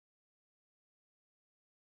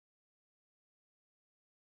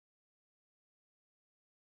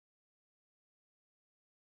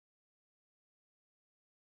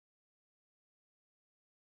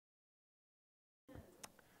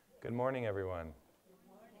Good morning, everyone.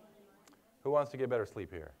 Who wants to get better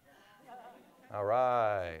sleep here? All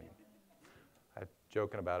right. I'm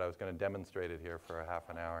joking about it. I was going to demonstrate it here for a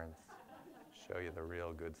half an hour and show you the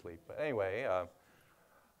real good sleep. But anyway,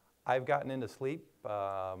 I've gotten into sleep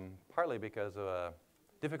partly because of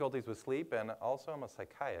difficulties with sleep, and also I'm a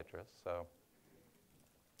psychiatrist. So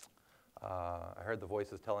I heard the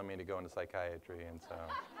voices telling me to go into psychiatry, and so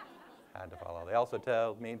I had to follow. They also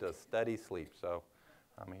told me to study sleep. So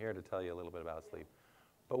I'm here to tell you a little bit about sleep.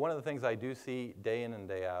 But one of the things I do see day in and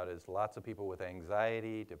day out is lots of people with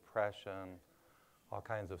anxiety, depression, all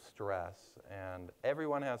kinds of stress. And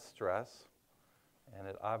everyone has stress, and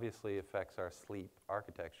it obviously affects our sleep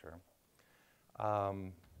architecture.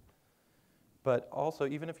 But also,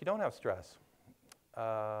 even if you don't have stress,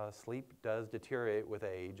 sleep does deteriorate with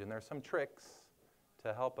age, and there's some tricks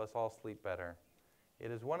to help us all sleep better.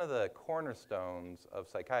 It is one of the cornerstones of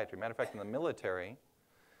psychiatry. Matter of fact, in the military,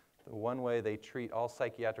 the one way they treat all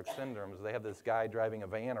psychiatric syndromes, they have this guy driving a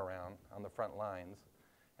van around on the front lines,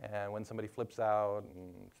 and when somebody flips out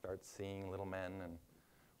and starts seeing little men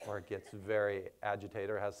or gets very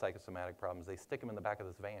agitated or has psychosomatic problems, they stick him in the back of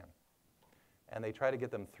this van. And they try to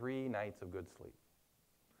get them 3 nights of good sleep.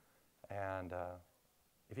 And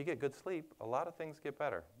if you get good sleep, a lot of things get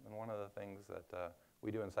better. And one of the things that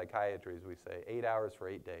we do in psychiatry is we say 8 hours for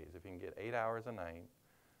 8 days. If you can get 8 hours a night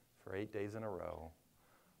for 8 days in a row,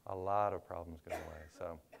 a lot of problems go away.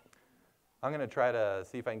 So I'm going to try to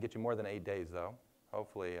see if I can get you more than 8 days, though.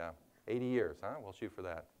 Hopefully 80 years, huh? We'll shoot for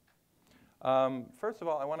that. First of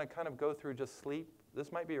all, I want to kind of go through just sleep.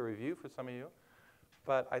 This might be a review for some of you,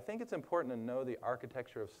 but I think it's important to know the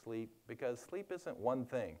architecture of sleep, because sleep isn't one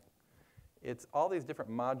thing. It's all these different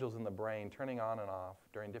modules in the brain turning on and off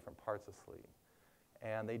during different parts of sleep.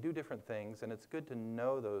 And they do different things, and it's good to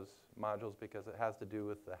know those modules because it has to do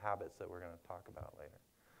with the habits that we're going to talk about later.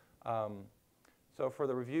 So for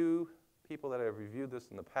the review, people that have reviewed this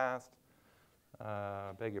in the past,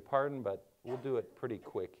 beg your pardon, but we'll do it pretty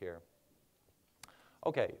quick here.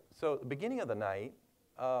 Okay, so the beginning of the night,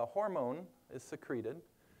 a hormone is secreted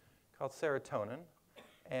called serotonin,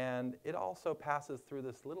 and it also passes through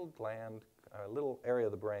this little gland, little area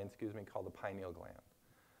of the brain, called the pineal gland,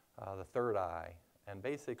 the third eye. And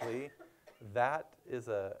basically, that is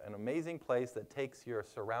an amazing place that takes your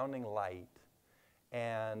surrounding light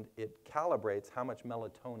and it calibrates how much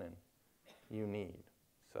melatonin you need.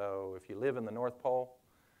 So if you live in the North Pole,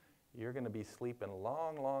 you're going to be sleeping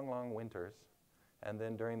long, long, long winters. And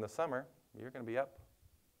then during the summer, you're going to be up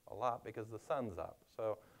a lot because the sun's up.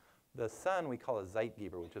 So the sun we call a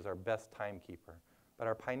Zeitgeber, which is our best timekeeper. But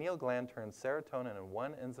our pineal gland turns serotonin in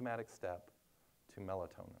one enzymatic step to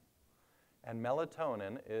melatonin. And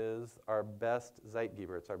melatonin is our best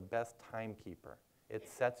Zeitgeber. It's our best timekeeper. It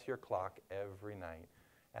sets your clock every night.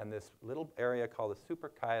 And this little area called the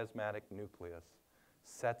suprachiasmatic nucleus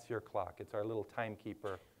sets your clock. It's our little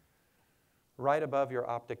timekeeper right above your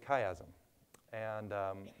optic chiasm. And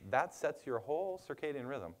that sets your whole circadian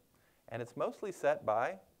rhythm. And it's mostly set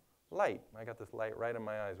by light. I got this light right in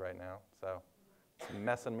my eyes right now, so it's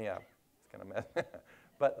messing me up. It's going to mess.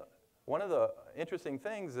 But one of the interesting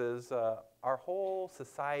things is our whole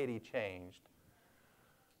society changed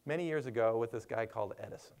many years ago with this guy called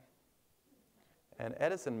Edison. And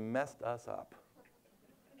Edison messed us up.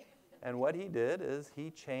 And what he did is he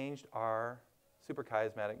changed our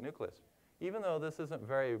suprachiasmatic nucleus. Even though this isn't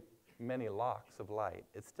very many locks of light,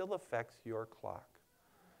 it still affects your clock.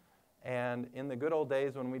 And in the good old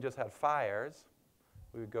days when we just had fires,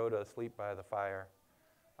 we would go to sleep by the fire,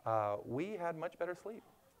 we had much better sleep.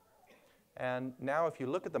 And now if you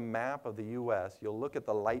look at the map of the US, you'll look at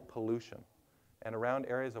the light pollution. And around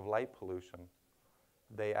areas of light pollution,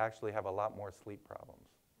 they actually have a lot more sleep problems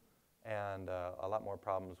and a lot more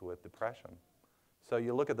problems with depression. So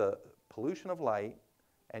you look at the pollution of light,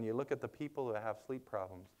 and you look at the people who have sleep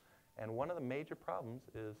problems, and one of the major problems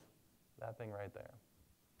is that thing right there.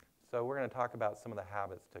 So we're going to talk about some of the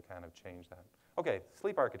habits to kind of change that. Okay,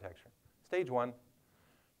 sleep architecture. Stage 1,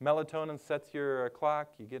 melatonin sets your clock,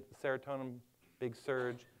 you get the serotonin, big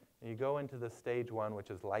surge, and you go into the stage 1, which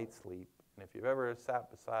is light sleep. And if you've ever sat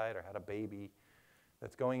beside or had a baby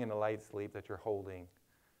that's going into light sleep that you're holding,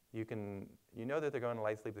 you know that they're going into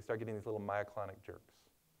light sleep. They start getting these little myoclonic jerks.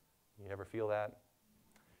 You ever feel that?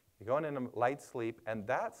 You're going into light sleep, and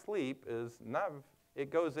that sleep is not, it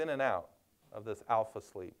goes in and out of this alpha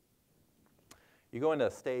sleep. You go into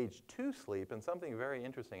stage 2 sleep, and something very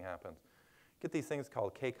interesting happens. You get these things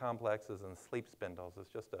called K complexes and sleep spindles.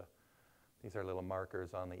 It's just these are little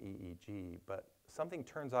markers on the EEG, but something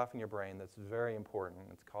turns off in your brain that's very important.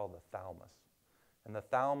 It's called the thalamus. And the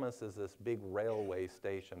thalamus is this big railway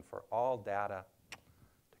station for all data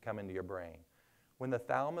to come into your brain. When the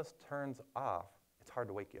thalamus turns off, it's hard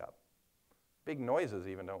to wake you up. Big noises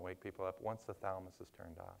even don't wake people up once the thalamus is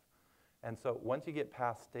turned off. And so once you get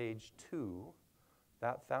past stage 2,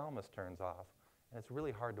 that thalamus turns off, and it's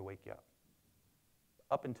really hard to wake you up.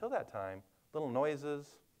 Up until that time, little noises,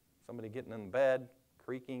 somebody getting in bed,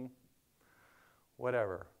 creaking,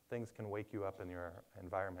 whatever, things can wake you up in your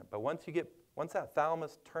environment. But once that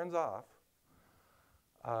thalamus turns off,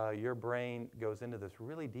 your brain goes into this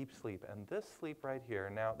really deep sleep. And this sleep right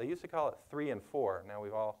here, now they used to call it 3 and 4. Now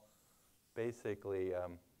we've all basically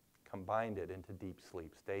combined it into deep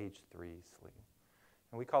sleep, stage 3 sleep.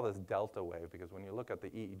 And we call this delta wave because when you look at the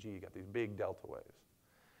EEG, you got these big delta waves.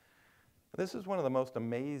 This is one of the most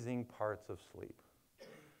amazing parts of sleep.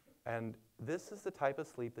 And this is the type of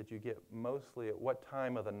sleep that you get mostly at what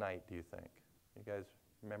time of the night, do you think? You guys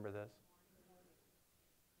remember this?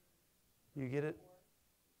 You get it?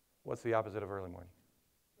 What's the opposite of early morning?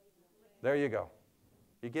 There you go.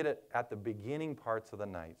 You get it at the beginning parts of the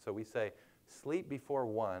night. So we say sleep before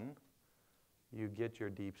 1, you get your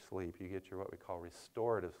deep sleep. You get your what we call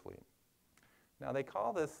restorative sleep. Now they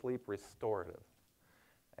call this sleep restorative.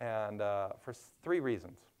 And for 3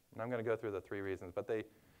 reasons. And I'm going to go through the 3 reasons. But they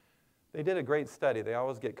did a great study. They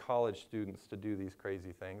always get college students to do these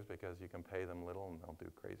crazy things because you can pay them little and they'll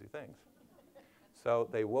do crazy things. So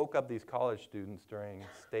they woke up these college students during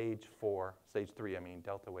stage 3,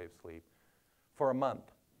 delta wave sleep, for a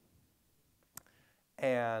month.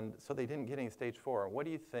 And so they didn't get any stage 4. What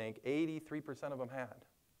do you think 83% of them had?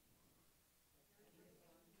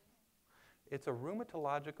 It's a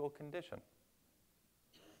rheumatological condition.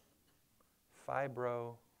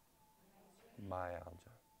 Fibromyalgia.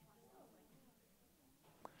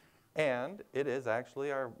 And it is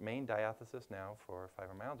actually our main diathesis now for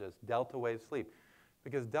fibromyalgia is delta wave sleep.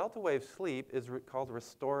 Because delta wave sleep is called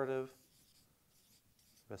restorative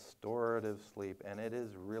sleep, and it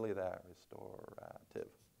is really that, restorative.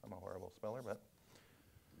 I'm a horrible speller, but.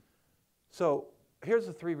 So here's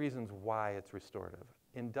the 3 reasons why it's restorative.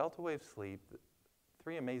 In delta wave sleep,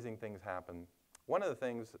 3 amazing things happen. One of the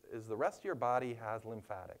things is the rest of your body has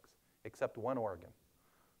lymphatics, except one organ.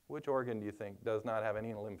 Which organ do you think does not have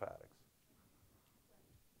any lymphatics?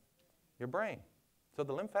 Your brain. So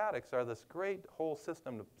the lymphatics are this great whole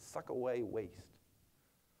system to suck away waste.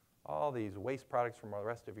 All these waste products from the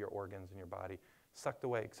rest of your organs in your body sucked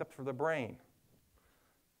away, except for the brain.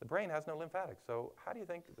 The brain has no lymphatics. So how do you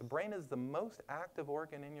think the brain is the most active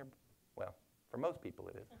organ in your, well, for most people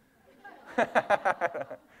it is.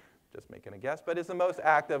 Just making a guess, but it's the most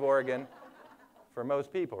active organ for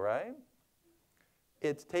most people, right?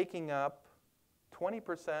 It's taking up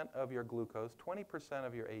 20% of your glucose, 20%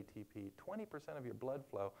 of your ATP, 20% of your blood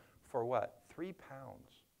flow for what? 3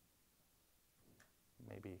 pounds.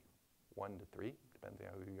 Maybe 1 to 3, depending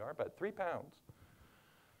on who you are, but 3 pounds.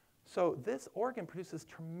 So this organ produces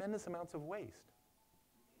tremendous amounts of waste.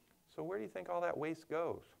 So where do you think all that waste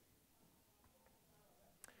goes?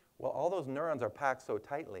 Well, all those neurons are packed so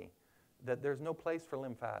tightly that there's no place for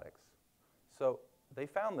lymphatics. So they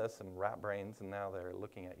found this in rat brains, and now they're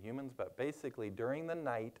looking at humans, but basically during the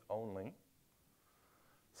night only,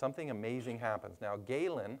 something amazing happens. Now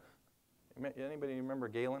Galen, anybody remember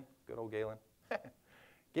Galen? Good old Galen?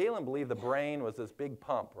 Galen believed the brain was this big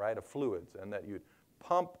pump, right, of fluids, and that you'd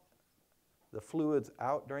pump the fluids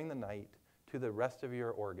out during the night to the rest of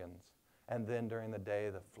your organs, and then during the day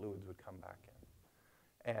the fluids would come back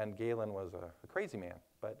in. And Galen was a crazy man,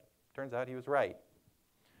 but turns out he was right.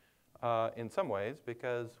 In some ways,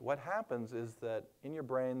 because what happens is that in your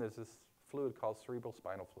brain there's this fluid called cerebral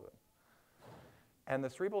spinal fluid. And the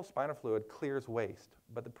cerebral spinal fluid clears waste,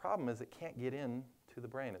 but the problem is it can't get into the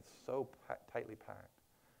brain. It's so tightly packed.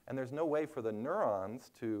 And there's no way for the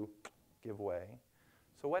neurons to give way.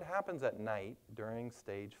 So what happens at night during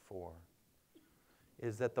stage 4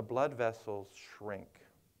 is that the blood vessels shrink.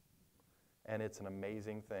 And it's an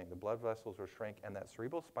amazing thing. The blood vessels will shrink, and that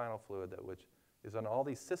cerebral spinal fluid, which is on all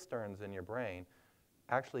these cisterns in your brain,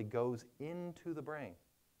 actually goes into the brain.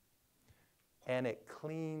 And it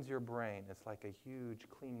cleans your brain. It's like a huge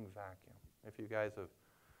cleaning vacuum. If you guys have,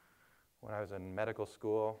 when I was in medical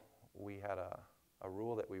school, we had a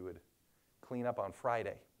rule that we would clean up on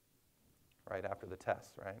Friday, right after the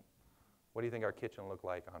test, right? What do you think our kitchen looked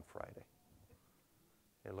like on Friday?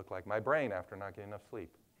 It looked like my brain after not getting enough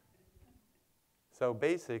sleep. So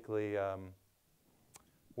basically,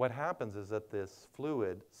 what happens is that this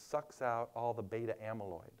fluid sucks out all the beta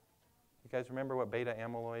amyloid. You guys remember what beta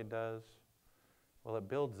amyloid does? Well, it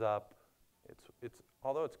builds up.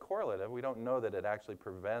 Although it's correlative, we don't know that it actually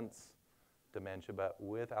prevents dementia, but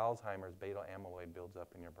with Alzheimer's, beta amyloid builds up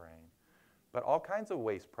in your brain. But all kinds of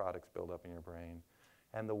waste products build up in your brain.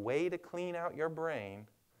 And the way to clean out your brain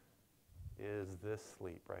is this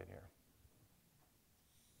sleep right here.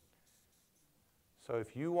 So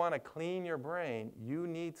if you want to clean your brain, you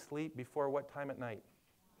need sleep before what time at night?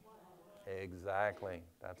 Exactly.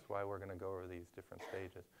 That's why we're going to go over these different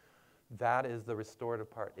stages. That is the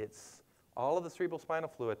restorative part. It's all of the cerebral spinal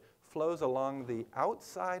fluid flows along the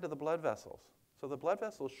outside of the blood vessels. So the blood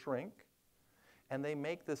vessels shrink, and they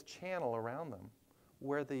make this channel around them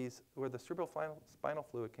where the cerebral spinal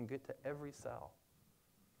fluid can get to every cell.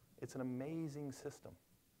 It's an amazing system.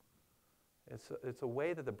 It's a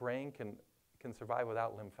way that the brain can survive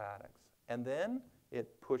without lymphatics. And then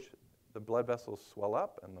the blood vessels swell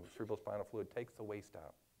up, and the cerebral spinal fluid takes the waste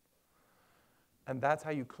out. And that's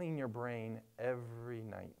how you clean your brain every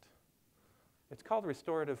night. It's called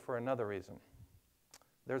restorative for another reason.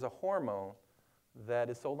 There's a hormone that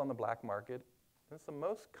is sold on the black market. It's the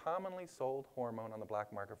most commonly sold hormone on the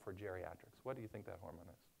black market for geriatrics. What do you think that hormone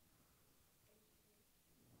is?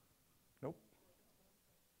 Nope.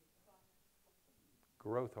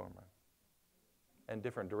 Growth hormone. And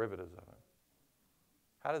different derivatives of it.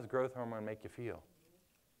 How does growth hormone make you feel?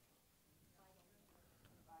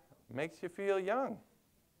 Makes you feel young.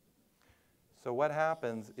 So what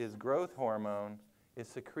happens is growth hormone is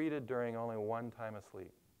secreted during only one time of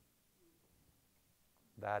sleep.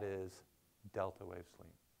 That is delta wave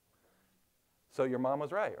sleep. So your mom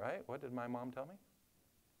was right? What did my mom tell me?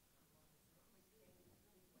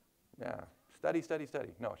 Yeah, study, study, study.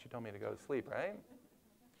 No, she told me to go to sleep, right?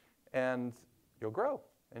 And you'll grow.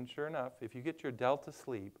 And sure enough, if you get your delta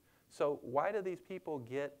sleep, so why do these people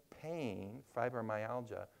get pain,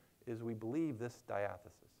 fibromyalgia, is we believe this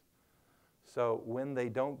diathesis. So when they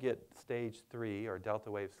don't get stage 3 or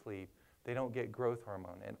delta wave sleep, they don't get growth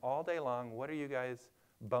hormone. And all day long,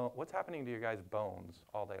 what's happening to your guys' bones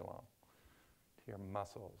all day long? To your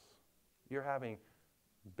muscles. You're having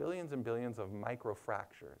billions and billions of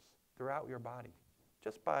microfractures throughout your body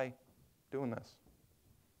just by doing this.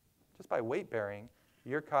 Just by weight bearing,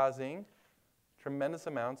 you're causing tremendous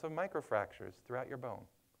amounts of microfractures throughout your bone.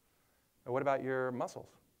 And what about your muscles?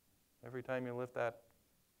 Every time you lift that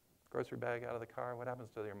grocery bag out of the car, what happens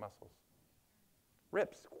to your muscles?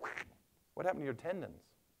 Rips. What happened to your tendons?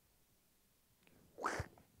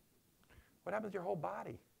 What happens to your whole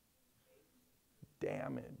body?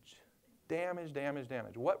 Damage. Damage, damage,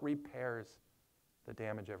 damage. What repairs the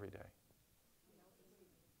damage every day?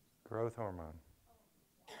 Growth hormone.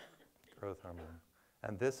 Growth hormone.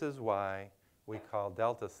 And this is why we call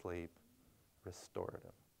delta sleep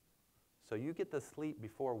restorative. So you get the sleep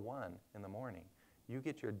before 1 in the morning. You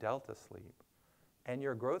get your delta sleep, and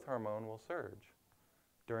your growth hormone will surge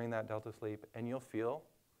during that delta sleep, and you'll feel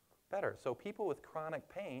better. So people with chronic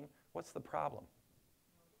pain, what's the problem?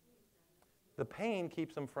 The pain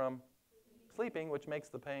keeps them from sleeping, which makes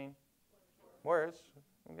the pain worse.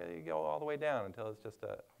 You go all the way down until it's just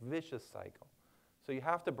a vicious cycle. So you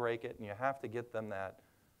have to break it, and you have to get them that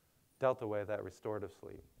delta wave, that restorative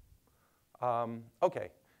sleep. Okay,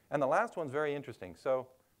 and the last one's very interesting. So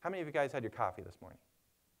how many of you guys had your coffee this morning?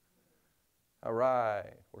 All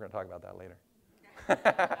right, we're going to talk about that later.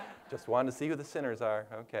 Just wanted to see who the sinners are.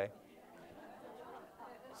 Okay.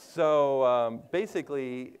 So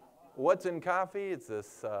basically, what's in coffee? It's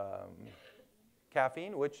this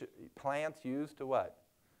caffeine, which plants use to what?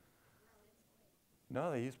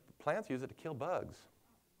 No, plants use it to kill bugs.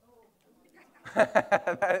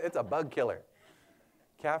 It's a bug killer.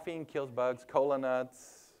 Caffeine kills bugs, cola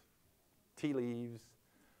nuts, tea leaves.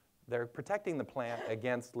 They're protecting the plant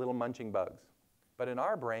against little munching bugs. But in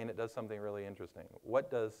our brain, it does something really interesting. What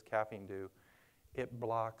does caffeine do? It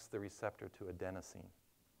blocks the receptor to adenosine.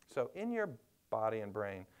 So in your body and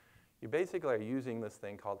brain, you basically are using this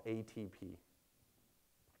thing called ATP,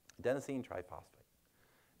 adenosine triphosphate.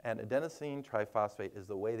 And adenosine triphosphate is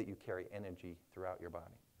the way that you carry energy throughout your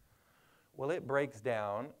body. Well, it breaks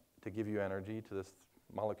down to give you energy to this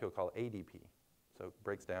molecule called ADP. So it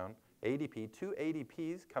breaks down ADP. 2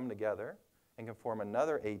 ADPs come together and can form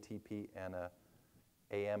another ATP and a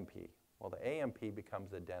AMP. Well, the AMP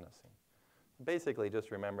becomes adenosine. Basically,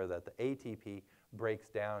 just remember that the ATP breaks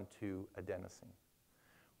down to adenosine.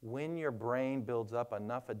 When your brain builds up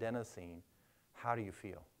enough adenosine, how do you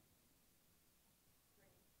feel?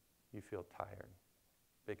 You feel tired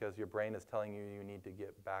because your brain is telling you you need to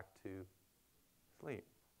get back to sleep.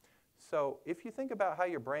 So if you think about how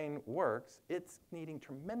your brain works, it's needing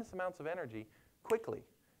tremendous amounts of energy quickly.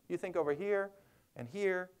 You think over here and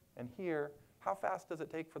here and here. How fast does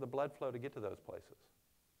it take for the blood flow to get to those places?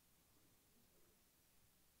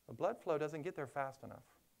 The blood flow doesn't get there fast enough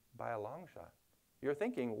by a long shot. You're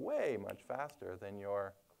thinking way much faster than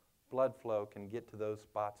your blood flow can get to those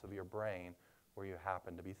spots of your brain where you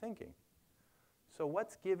happen to be thinking. So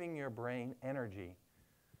what's giving your brain energy?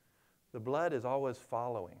 The blood is always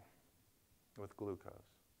following with glucose.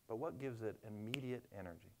 But what gives it immediate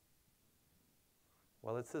energy?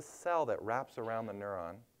 Well, it's this cell that wraps around the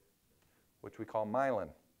neuron, which we call myelin,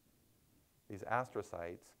 these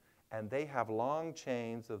astrocytes, and they have long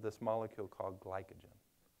chains of this molecule called glycogen.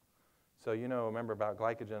 So you know, remember about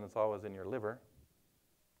glycogen, it's always in your liver.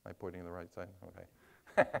 Am I pointing to the right side?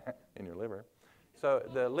 Okay. In your liver. So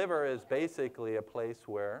the liver is basically a place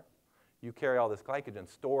where you carry all this glycogen,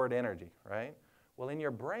 stored energy, right? Well, in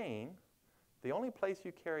your brain, the only place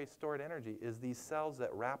you carry stored energy is these cells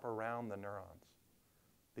that wrap around the neurons,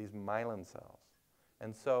 these myelin cells.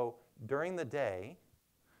 And so during the day,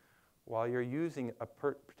 while you're using a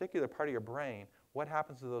particular part of your brain, what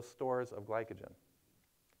happens to those stores of glycogen?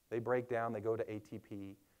 They break down, they go to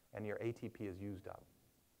ATP, and your ATP is used up.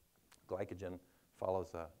 Glycogen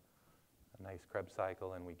follows a nice Krebs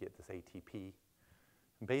cycle, and we get this ATP.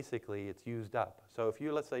 Basically, it's used up. So if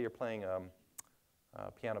you, let's say you're playing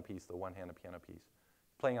a piano piece, the one-handed piano piece,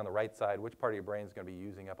 playing on the right side, which part of your brain is going to be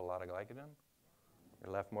using up a lot of glycogen?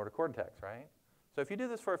 Your left motor cortex, right? So if you do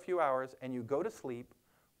this for a few hours and you go to sleep,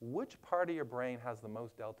 which part of your brain has the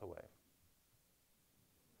most delta wave?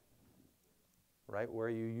 Right, where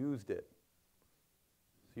you used it.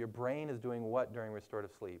 So your brain is doing what during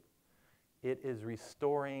restorative sleep? It is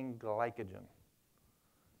restoring glycogen.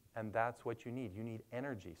 And that's what you need. You need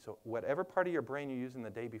energy. So whatever part of your brain you used in the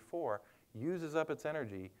day before uses up its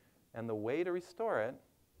energy, and the way to restore it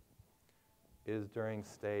is during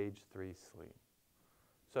stage 3 sleep.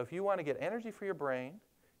 So if you want to get energy for your brain,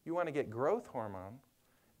 you want to get growth hormone,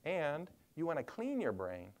 and you want to clean your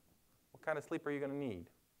brain, what kind of sleep are you going to need?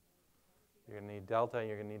 You're going to need delta, and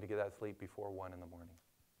you're going to need to get that sleep before 1 in the morning.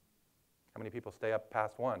 How many people stay up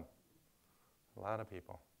past 1? A lot of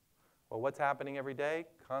people. Well, what's happening every day?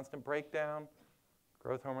 Constant breakdown.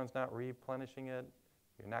 Growth hormone's not replenishing it.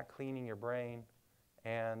 You're not cleaning your brain,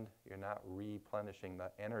 and you're not replenishing the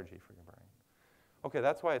energy for your brain. Okay,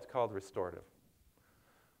 that's why it's called restorative.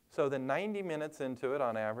 So then 90 minutes into it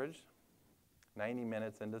on average, 90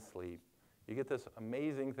 minutes into sleep, you get this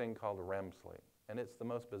amazing thing called REM sleep. And it's the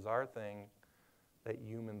most bizarre thing that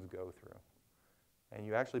humans go through. And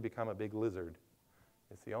you actually become a big lizard.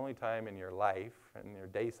 It's the only time in your life, in your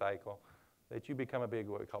day cycle, that you become a big,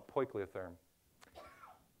 what we call poikilotherm.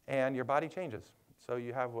 And your body changes. So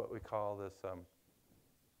you have what we call this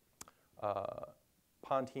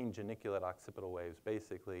pontine geniculate occipital waves.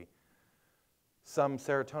 Basically, some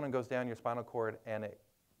serotonin goes down your spinal cord and it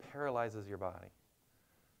paralyzes your body.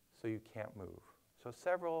 So you can't move. So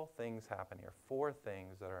several things happen here. 4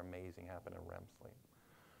 things that are amazing happen in REM sleep.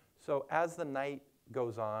 So as the night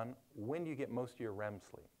goes on, when do you get most of your REM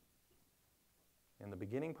sleep? In the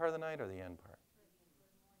beginning part of the night or the end part?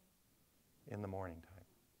 In the morning time.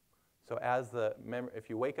 So if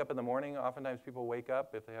you wake up in the morning, oftentimes people wake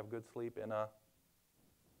up, if they have good sleep, in a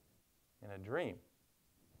dream.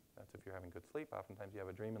 That's if you're having good sleep. Oftentimes you have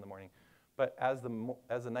a dream in the morning. But as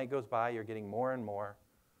the night goes by, you're getting more and more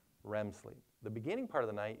REM sleep. The beginning part of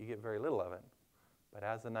the night, you get very little of it. But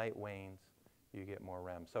as the night wanes, you get more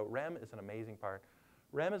REM. So REM is an amazing part.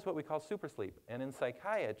 REM is what we call super sleep. And in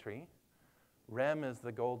psychiatry, REM is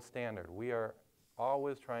the gold standard. We are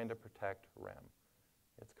always trying to protect REM.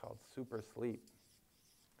 It's called super sleep.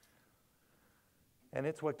 And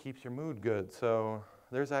it's what keeps your mood good. So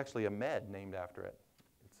there's actually a med named after it.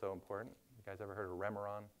 It's so important. You guys ever heard of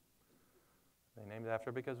Remeron? They named it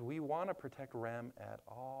after it because we want to protect REM at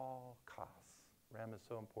all costs. REM is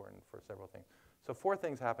so important for several things. So 4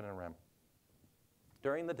 things happen in REM.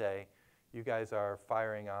 During the day, you guys are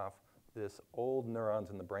firing off this old neurons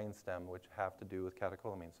in the brainstem which have to do with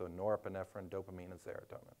catecholamines, so norepinephrine, dopamine, and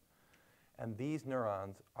serotonin. And these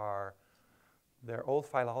neurons they're old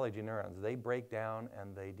phylology neurons. They break down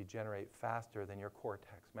and they degenerate faster than your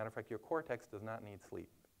cortex. Matter of fact, your cortex does not need sleep.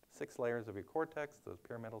 6 layers of your cortex, those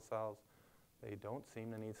pyramidal cells, they don't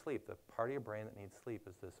seem to need sleep. The part of your brain that needs sleep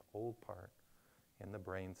is this old part in the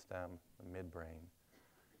brainstem, the midbrain.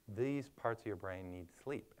 These parts of your brain need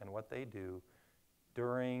sleep. And what they do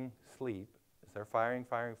during sleep is they're firing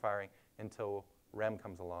until REM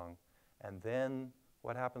comes along. And then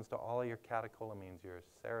what happens to all of your catecholamines, your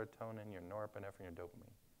serotonin, your norepinephrine, your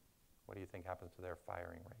dopamine? What do you think happens to their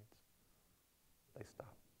firing rates? They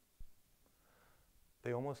stop.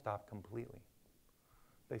 They almost stop completely.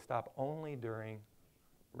 They stop only during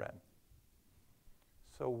REM.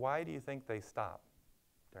 So why do you think they stop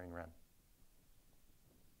during REM?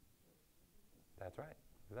 That's right,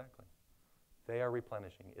 exactly. They are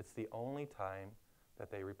replenishing. It's the only time that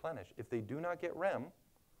they replenish. If they do not get REM,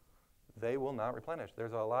 they will not replenish.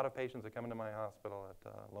 There's a lot of patients that come into my hospital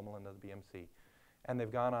at Loma BMC, and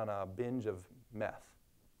they've gone on a binge of meth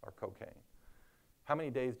or cocaine. How many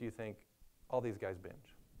days do you think all these guys binge?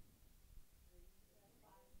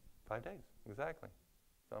 5 days, exactly.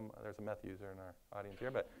 There's a meth user in our audience here,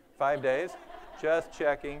 but 5 days, just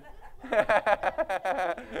checking.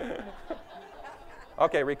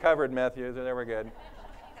 Okay, recovered meth user, there we're good.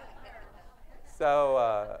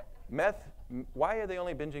 So why are they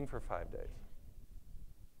only binging for 5 days?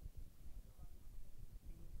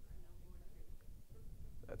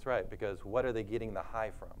 That's right, because what are they getting the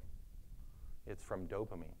high from? It's from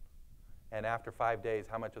dopamine. And after 5 days,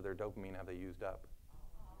 how much of their dopamine have they used up?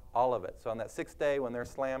 All of it. So on that 6th day when they're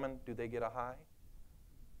slamming, do they get a high?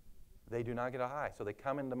 They do not get a high. So they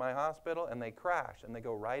come into my hospital and they crash and they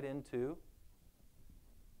go right into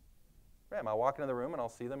REM. I'll walk into the room and I'll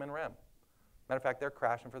see them in REM. Matter of fact, they're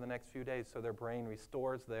crashing for the next few days, so their brain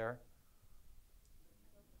restores their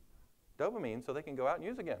dopamine so they can go out and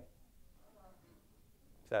use again.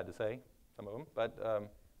 Sad to say, some of them.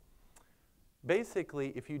 But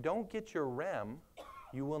basically, if you don't get your REM,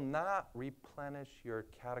 you will not replenish your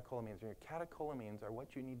catecholamines. And your catecholamines are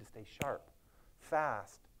what you need to stay sharp,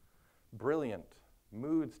 fast, brilliant,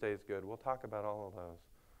 mood stays good. We'll talk about all of those.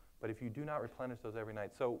 But if you do not replenish those every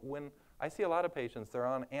night. So when I see a lot of patients, they're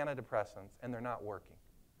on antidepressants and they're not working.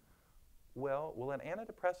 Well, will an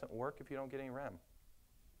antidepressant work if you don't get any REM?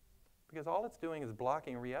 Because all it's doing is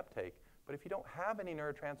blocking reuptake. But if you don't have any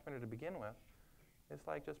neurotransmitter to begin with, it's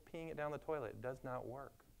like just peeing it down the toilet. It does not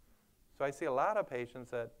work. So I see a lot of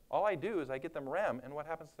patients that all I do is I get them REM, and what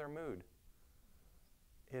happens to their mood?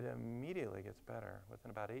 It immediately gets better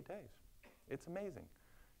within about 8 days. It's amazing.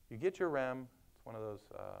 You get your REM. It's one of those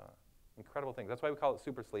incredible things. That's why we call it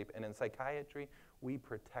super sleep. And in psychiatry, we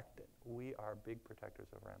protect it. We are big protectors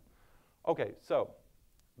of REM. Okay, so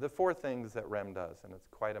the 4 things that REM does, and it's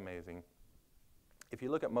quite amazing. If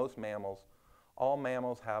you look at most mammals, all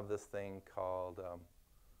mammals have this thing called a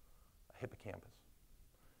hippocampus,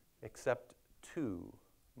 except 2.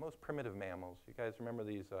 Most primitive mammals. You guys remember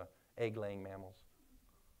these egg-laying mammals?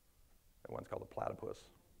 One's called the platypus,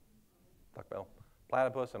 duckbill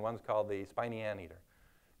platypus, and one's called the spiny anteater.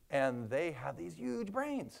 And they have these huge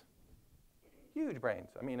brains. Huge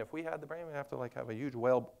brains. I mean, if we had the brain, we'd have to have a huge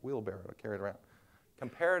wheelbarrow to carry it around.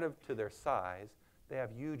 Comparative to their size, they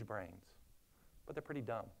have huge brains, but they're pretty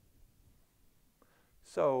dumb.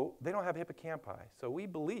 So they don't have hippocampi. So we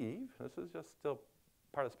believe, this is just still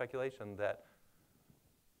part of speculation, that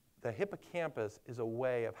the hippocampus is a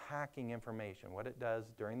way of hacking information. What it does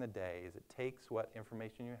during the day is it takes what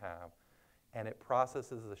information you have and it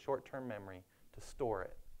processes the short-term memory to store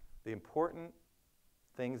it. The important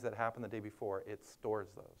things that happen the day before, it stores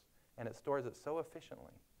those. And it stores it so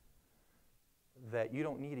efficiently that you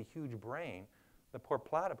don't need a huge brain. The poor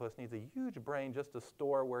platypus needs a huge brain just to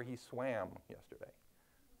store where he swam yesterday,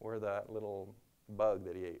 where that little bug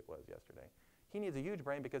that he ate was yesterday. He needs a huge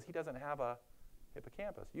brain because he doesn't have a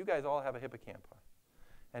hippocampus. You guys all have a hippocampus.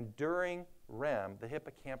 And during REM, the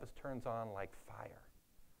hippocampus turns on like fire.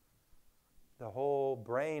 The whole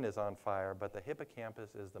brain is on fire, but the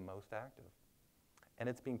hippocampus is the most active. And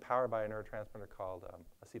it's being powered by a neurotransmitter called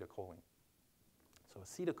acetylcholine. So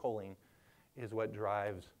acetylcholine is what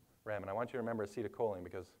drives REM. And I want you to remember acetylcholine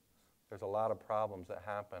because there's a lot of problems that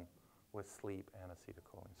happen with sleep and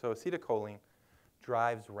acetylcholine. So acetylcholine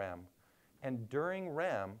drives REM. And during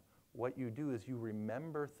REM, what you do is you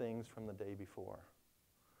remember things from the day before.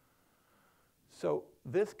 So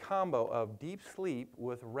this combo of deep sleep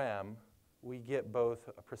with REM, we get both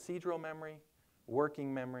a procedural memory,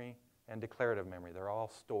 working memory, and declarative memory. They're all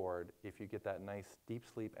stored if you get that nice deep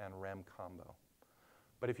sleep and REM combo.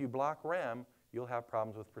 But if you block REM, you'll have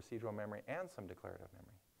problems with procedural memory and some declarative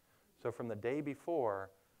memory. So from the day before,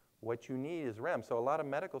 what you need is REM. So a lot of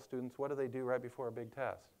medical students, what do they do right before a big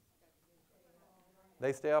test?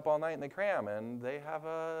 They stay up all night and they cram, and they have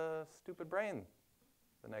a stupid brain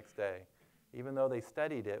the next day. Even though they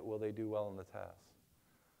studied it, will they do well in the test?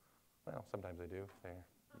 Well, sometimes they do if they're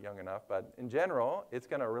young enough, but in general, it's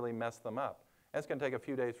going to really mess them up. And it's going to take a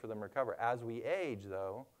few days for them to recover. As we age,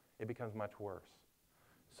 though, it becomes much worse.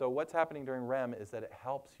 So what's happening during REM is that it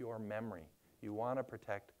helps your memory. You want to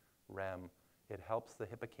protect REM. It helps the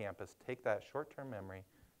hippocampus take that short-term memory,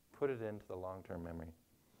 put it into the long-term memory.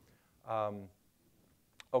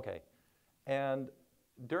 Okay, and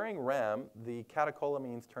during REM, the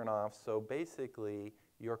catecholamines turn off, so basically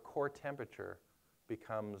your core temperature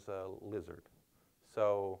becomes a lizard.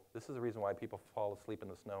 So this is the reason why people fall asleep in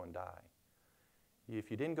the snow and die. If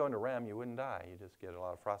you didn't go into REM, you wouldn't die. You just get a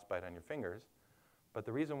lot of frostbite on your fingers. But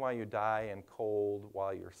the reason why you die in cold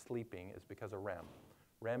while you're sleeping is because of REM.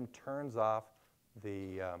 REM turns off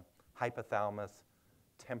the hypothalamus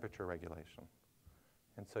temperature regulation.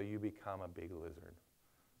 And so you become a big lizard.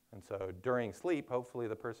 And so during sleep, hopefully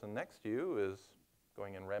the person next to you is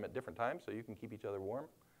going in REM at different times so you can keep each other warm.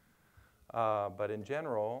 But in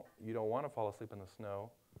general, you don't want to fall asleep in the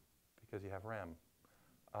snow because you have REM.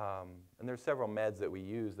 And there's several meds that we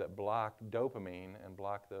use that block dopamine and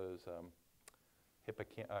block those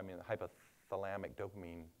hypothalamic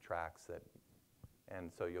dopamine tracks and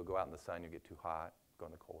so you'll go out in the sun, you get too hot, go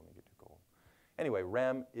in the cold, and you get too cold. Anyway,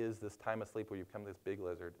 REM is this time of sleep where you become this big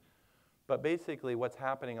lizard. But basically what's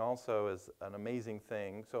happening also is an amazing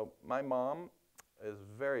thing. So my mom is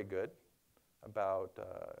very good about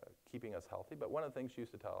keeping us healthy, but one of the things she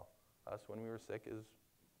used to tell us when we were sick is,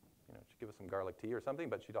 she'd give us some garlic tea or something,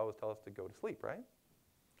 but she'd always tell us to go to sleep, right?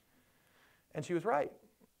 And she was right.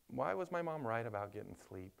 Why was my mom right about getting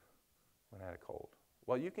sleep when I had a cold?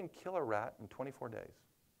 Well, you can kill a rat in 24 days.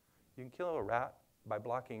 You can kill a rat by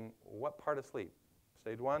blocking what part of sleep?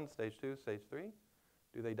 Stage 1, stage 2, stage 3?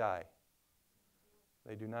 Do they die?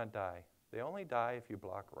 They do not die. They only die if you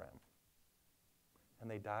block REM. And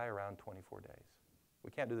they die around 24 days. We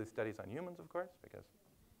can't do these studies on humans, of course, because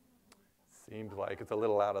it seems like it's a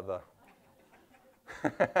little out of the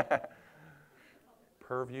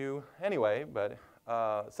purview. Anyway, but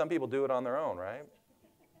some people do it on their own, right?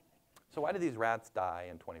 So why do these rats die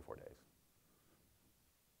in 24 days?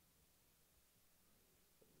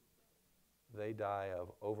 They die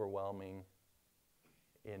of overwhelming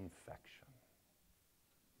infection.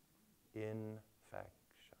 Infection.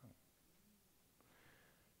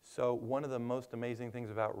 So one of the most amazing things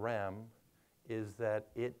about REM is that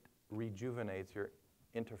it rejuvenates your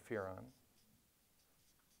interferon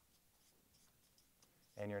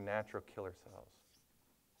and your natural killer cells.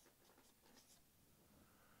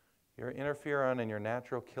 Your interferon and your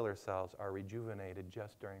natural killer cells are rejuvenated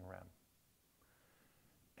just during REM.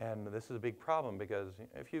 And this is a big problem because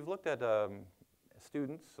if you've looked at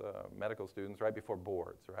students, medical students, right before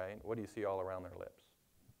boards, right, what do you see all around their lips?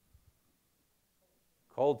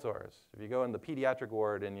 Cold sores. If you go in the pediatric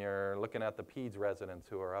ward and you're looking at the peds residents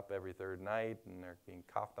who are up every third night and they're being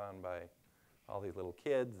coughed on by all these little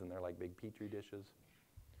kids and they're like big petri dishes,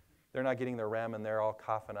 they're not getting their REM and they're all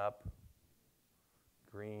coughing up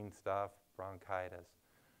green stuff, bronchitis.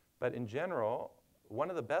 But in general, one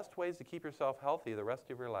of the best ways to keep yourself healthy the rest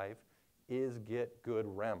of your life is get good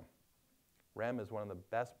REM. REM is one of the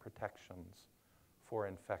best protections for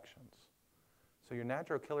infections. So your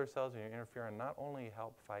natural killer cells and your interferon not only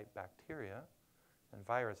help fight bacteria and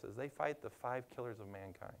viruses, they fight the 5 killers of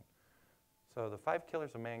mankind. So the 5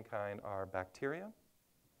 killers of mankind are bacteria,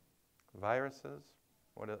 viruses.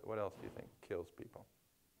 What else do you think kills people?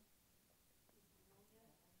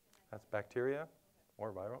 That's bacteria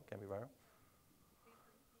or viral, can be viral.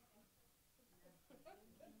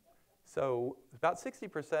 So about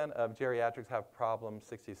 60% of geriatrics have problems,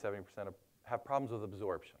 60, 70% have problems with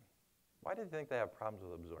absorption. Why do you think they have problems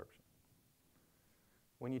with absorption?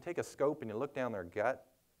 When you take a scope and you look down their gut,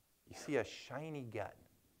 you see a shiny gut.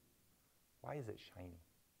 Why is it shiny?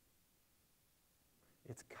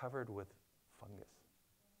 It's covered with fungus.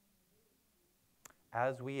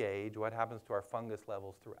 As we age, what happens to our fungus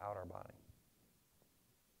levels throughout our body?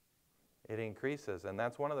 It increases, and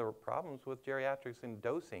that's one of the problems with geriatrics in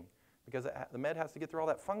dosing, because the med has to get through all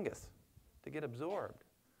that fungus to get absorbed.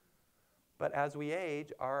 But as we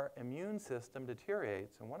age, our immune system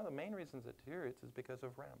deteriorates, and one of the main reasons it deteriorates is because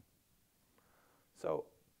of REM. So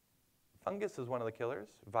fungus is one of the killers,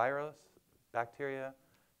 virus, bacteria,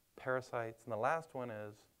 parasites, and the last one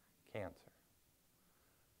is cancer.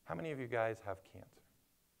 How many of you guys have cancer?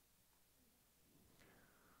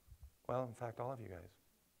 Well, in fact, all of you guys.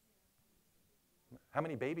 How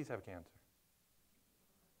many babies have cancer?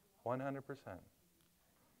 100%.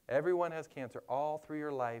 Everyone has cancer all through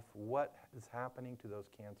your life. What is happening to those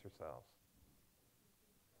cancer cells?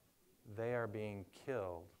 They are being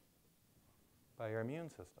killed by your immune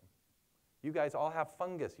system. You guys all have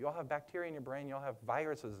fungus. You all have bacteria in your brain. You all have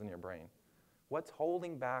viruses in your brain. What's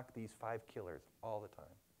holding back these 5 killers all the time?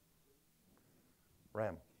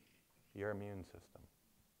 REM, your immune system.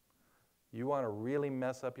 You want to really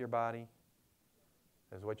mess up your body?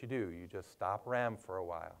 This is what you do. You just stop REM for a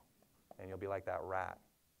while, and you'll be like that rat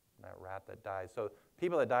that dies. So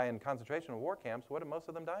people that die in concentration war camps, what are most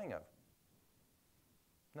of them dying of?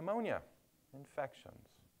 Pneumonia, infections.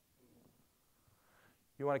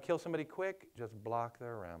 You want to kill somebody quick? Just block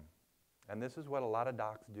their REM. And this is what a lot of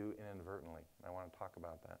docs do inadvertently. I want to talk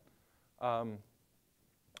about that.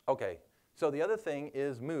 Okay, so the other thing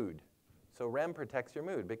is mood. So REM protects your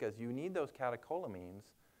mood because you need those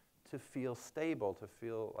catecholamines to feel stable, to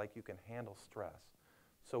feel like you can handle stress.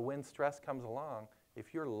 So when stress comes along,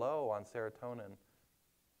 if you're low on serotonin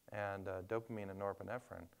and dopamine and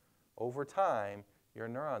norepinephrine, over time, your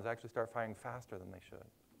neurons actually start firing faster than they should.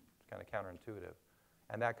 It's kind of counterintuitive.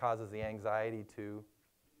 And that causes the anxiety to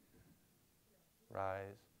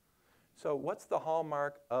rise. So what's the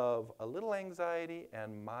hallmark of a little anxiety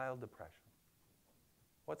and mild depression?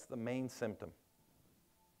 What's the main symptom?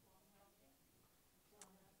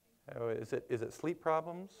 Oh, is it sleep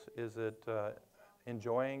problems? Is it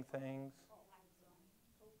enjoying things?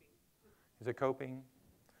 Is it coping?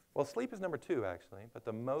 Well, sleep is number 2, actually, but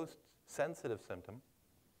the most sensitive symptom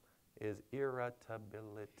is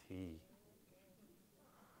irritability.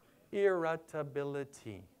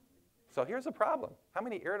 Irritability. So here's the problem. How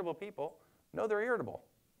many irritable people know they're irritable?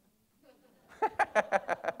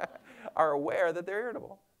 Are aware that they're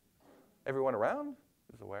irritable? Everyone around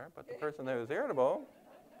is aware, but the person who is irritable,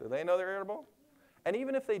 do they know they're irritable? And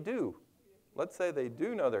even if they do, let's say they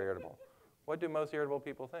do know they're irritable, what do most irritable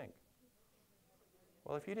people think?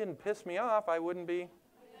 Well, if you didn't piss me off, I wouldn't be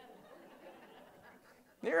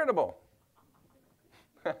irritable.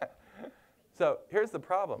 So here's the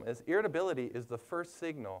problem, is irritability is the first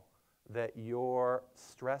signal that your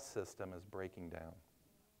stress system is breaking down.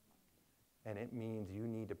 And it means you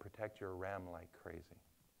need to protect your REM like crazy.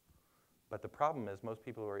 But the problem is most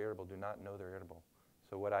people who are irritable do not know they're irritable.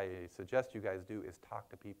 So what I suggest you guys do is talk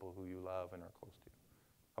to people who you love and are close to.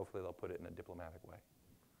 Hopefully they'll put it in a diplomatic way.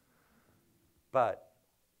 But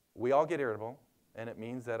we all get irritable, and it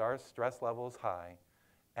means that our stress level is high,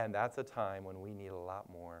 and that's a time when we need a lot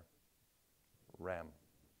more REM.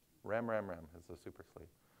 REM is the super sleep.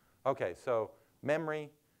 Okay, so memory.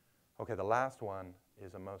 Okay, the last one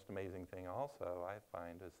is a most amazing thing also, I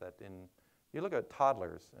find, is that you look at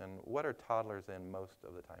toddlers, and what are toddlers in most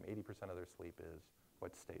of the time? 80% of their sleep is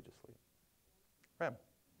what stage of sleep? REM.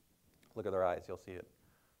 Look at their eyes, you'll see it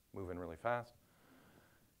moving really fast.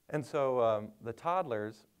 And so the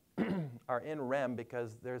toddlers are in REM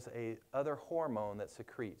because there's a other hormone that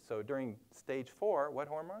secretes. So during stage 4, what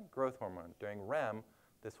hormone? Growth hormone. During REM,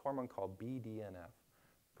 this hormone called BDNF,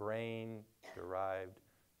 brain-derived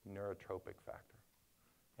neurotropic factor.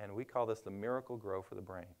 And we call this the miracle grow for the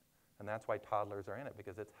brain. And that's why toddlers are in it,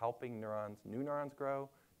 because it's helping new neurons grow,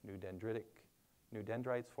 new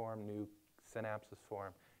dendrites form, new synapses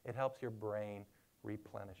form. It helps your brain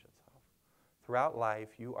replenish itself. Throughout life,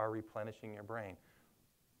 you are replenishing your brain.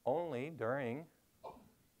 Only during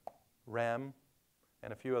REM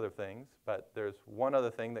and a few other things, but there's one other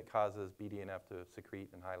thing that causes BDNF to secrete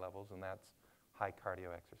in high levels, and that's high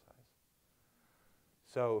cardio exercise.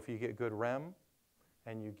 So if you get good REM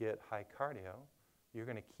and you get high cardio, you're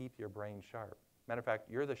going to keep your brain sharp. Matter of fact,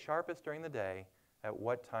 you're the sharpest during the day at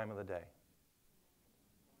what time of the day?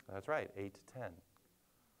 That's right, 8 to 10.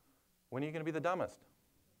 When are you going to be the dumbest?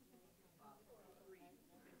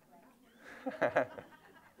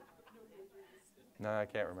 No, I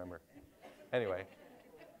can't remember. Anyway.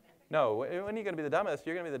 No, when are you going to be the dumbest?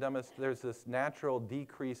 You're going to be the dumbest. There's this natural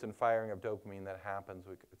decrease in firing of dopamine that happens.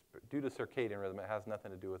 It's due to circadian rhythm. It has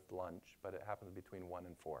nothing to do with lunch, but it happens between 1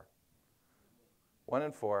 and 4. 1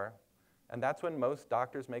 and 4. And that's when most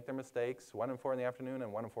doctors make their mistakes, 1 and 4 in the afternoon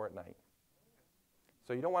and 1 and 4 at night.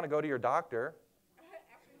 So you don't want to go to your doctor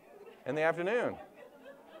in the afternoon.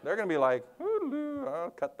 They're going to be like,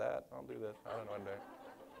 I'll cut that. I'll do this. I don't know what I'm doing.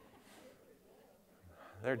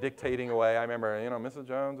 They're dictating away. I remember, Mrs.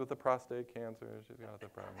 Jones with the prostate cancer. She's got the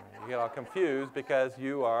problem. You get all confused because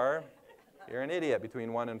you're an idiot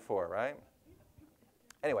between 1 and 4, right?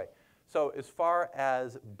 Anyway, so as far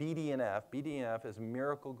as BDNF is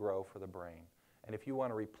miracle grow for the brain. And if you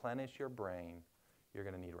want to replenish your brain, you're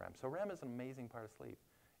going to need REM. So REM is an amazing part of sleep.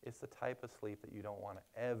 It's the type of sleep that you don't want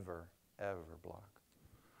to ever block.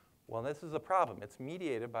 Well, this is a problem. It's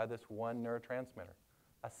mediated by this one neurotransmitter,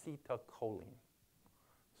 acetylcholine.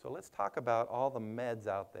 So let's talk about all the meds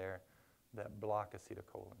out there that block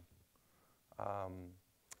acetylcholine.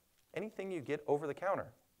 Anything you get over the counter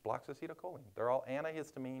blocks acetylcholine. They're all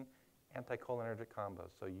antihistamine, anticholinergic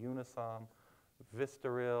combos. So Unisom,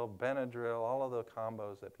 Vistaril, Benadryl, all of the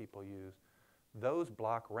combos that people use, those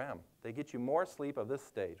block REM. They get you more sleep of this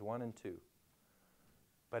stage, 1 and 2.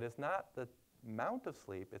 But it's not the amount of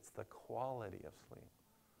sleep, it's the quality of sleep.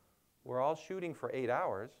 We're all shooting for 8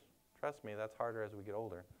 hours. Trust me, that's harder as we get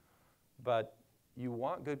older. But you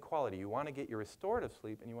want good quality. You want to get your restorative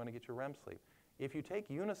sleep, and you want to get your REM sleep. If you take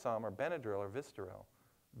Unisom or Benadryl or Vistaril,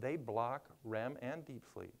 they block REM and deep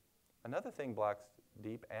sleep. Another thing blocks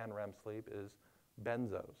deep and REM sleep is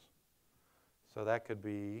benzos. So that could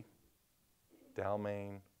be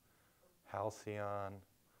Dalmane, Halcyon,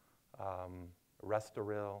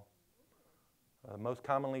 Restoril. The most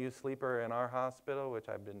commonly used sleeper in our hospital, which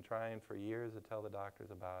I've been trying for years to tell the doctors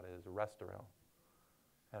about, is Restoril.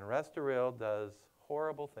 And Restoril does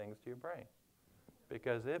horrible things to your brain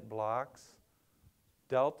because it blocks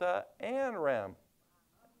delta and REM.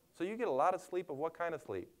 So you get a lot of sleep of what kind of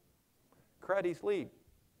sleep? Cruddy sleep,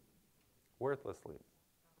 worthless sleep.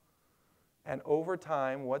 And over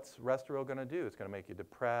time, what's Restoril going to do? It's going to make you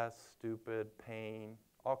depressed, stupid, pain,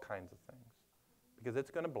 all kinds of things. Because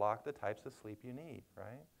it's going to block the types of sleep you need,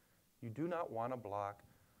 right? You do not want to block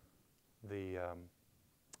the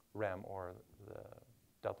REM or the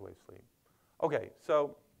delta wave sleep. Okay,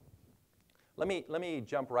 so let me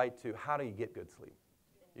jump right to how do you get good sleep?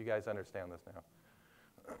 You guys understand this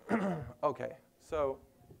now. Okay, so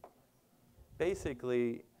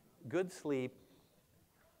basically, good sleep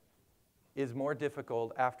is more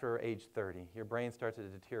difficult after age 30. Your brain starts to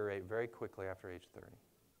deteriorate very quickly after age 30.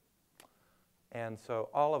 And so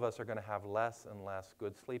all of us are going to have less and less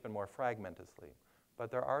good sleep and more fragmented sleep. But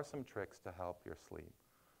there are some tricks to help your sleep.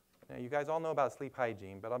 Now, you guys all know about sleep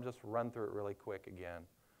hygiene, but I'll just run through it really quick again.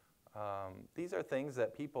 These are things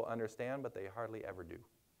that people understand, but they hardly ever do.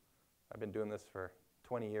 I've been doing this for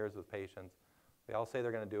 20 years with patients. They all say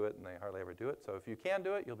they're going to do it, and they hardly ever do it. So if you can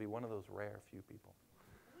do it, you'll be one of those rare few people.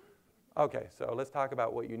 Okay, so let's talk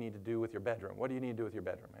about what you need to do with your bedroom. What do you need to do with your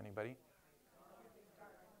bedroom? Anybody?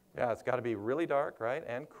 Yeah, it's got to be really dark, right?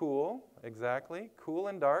 And cool, exactly. Cool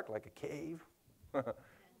and dark, like a cave.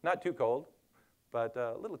 Not too cold, but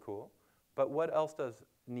a little cool. But what else does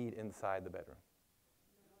need inside the bedroom?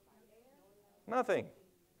 Nothing.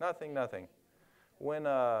 Nothing, nothing. When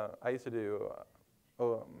I used to do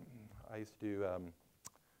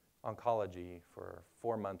oncology for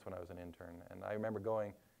 4 months when I was an intern, and I remember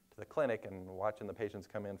going to the clinic and watching the patients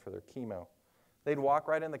come in for their chemo. They'd walk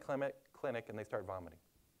right in the clinic and they start vomiting.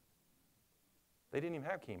 They didn't even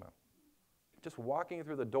have chemo. Just walking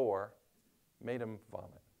through the door made them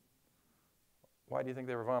vomit. Why do you think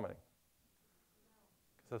they were vomiting?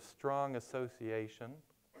 Because of strong association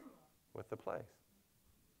with the place.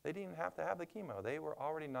 They didn't even have to have the chemo. They were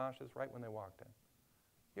already nauseous right when they walked in.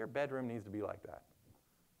 Your bedroom needs to be like that.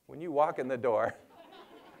 When you walk in the door,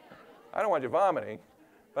 I don't want you vomiting,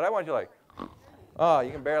 but I want you like, oh,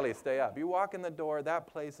 you can barely stay up. You walk in the door, that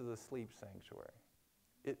place is a sleep sanctuary.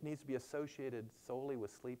 It needs to be associated solely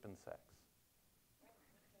with sleep and sex.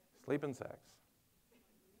 Sleep and sex.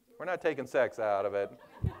 We're not taking sex out of it.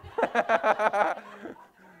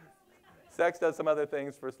 Sex does some other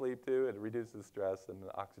things for sleep too. It reduces stress and the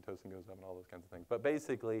oxytocin goes up and all those kinds of things. But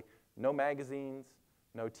basically, no magazines,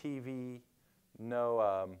 no TV, no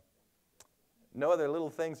other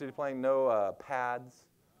little things that you're playing, no pads,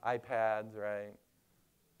 iPads, right?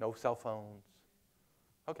 No cell phones.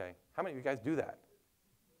 Okay, how many of you guys do that?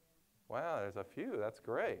 Wow, there's a few. That's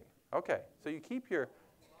great. Okay, so you keep your.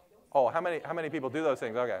 Oh, how many people do those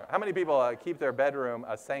things? Okay, how many people keep their bedroom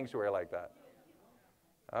a sanctuary like that?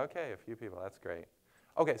 Okay, a few people. That's great.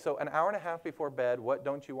 Okay, so an hour and a half before bed, what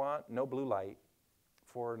don't you want? No blue light.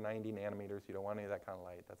 490 nanometers. You don't want any of that kind of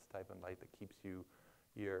light. That's the type of light that keeps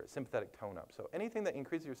your sympathetic tone up. So anything that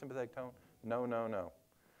increases your sympathetic tone, no, no, no.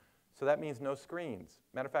 So that means no screens.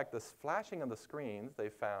 Matter of fact, the flashing of the screens they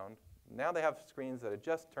found. Now they have screens that are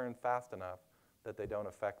just turned fast enough that they don't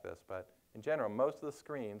affect this. But in general, most of the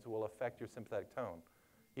screens will affect your sympathetic tone,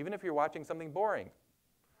 even if you're watching something boring.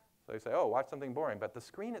 So you say, oh, watch something boring. But the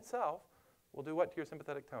screen itself will do what to your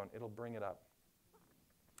sympathetic tone? It'll bring it up.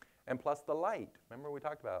 And plus the light. Remember we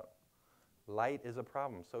talked about light is a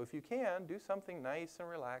problem. So if you can, do something nice and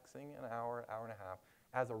relaxing, an hour, hour and a half,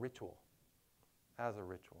 as a ritual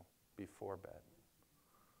before bed.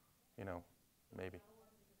 You know, maybe.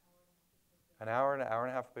 An hour and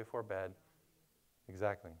a half before bed.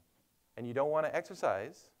 Exactly. And you don't want to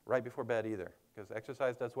exercise right before bed either, because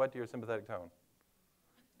exercise does what to your sympathetic tone?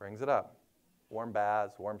 Brings it up. Warm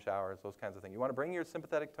baths, warm showers, those kinds of things. You want to bring your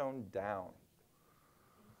sympathetic tone down.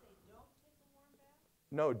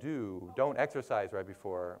 No, do. Don't exercise right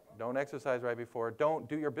before. Don't exercise right before. Don't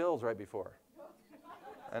do your bills right before.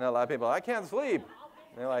 I know a lot of people, I can't sleep.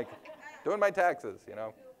 They're like, doing my taxes, you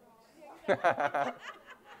know.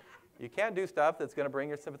 You can't do stuff that's going to bring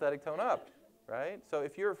your sympathetic tone up, right? So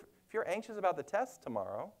if you're anxious about the test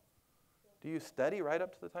tomorrow, do you study right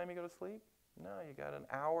up to the time you go to sleep? No, you got an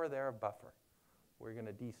hour there of buffer where you're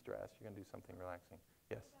going to de-stress. You're going to do something relaxing.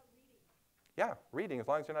 Yes? Yeah, reading, as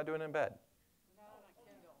long as you're not doing it in bed.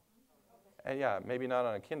 And yeah, maybe not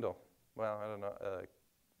on a Kindle. Well, I don't know.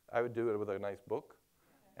 I would do it with a nice book.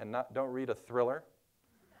 And don't read a thriller.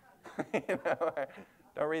 You know,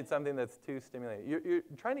 don't read something that's too stimulating. You're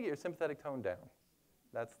trying to get your sympathetic tone down.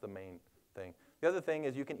 That's the main thing. The other thing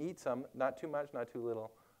is you can eat some, not too much, not too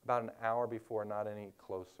little, about an hour before, not any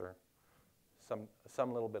closer.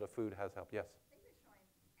 Some little bit of food has helped. Yes? I think they're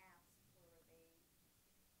showing apps where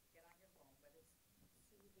they get on your phone, but it's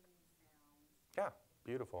soothing sounds. Yeah,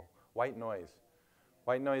 beautiful. White noise.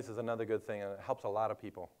 White noise is another good thing, and it helps a lot of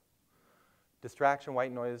people. Distraction,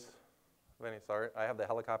 white noise. Sorry, I have the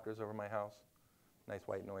helicopters over my house. Nice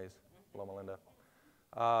white noise, Loma Linda.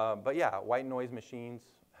 But yeah, white noise machines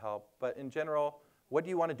help. But in general, what do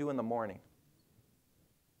you want to do in the morning?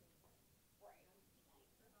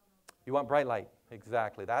 You want bright light,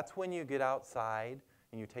 exactly. That's when you get outside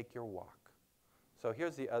and you take your walk. So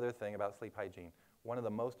here's the other thing about sleep hygiene. One of the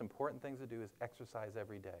most important things to do is exercise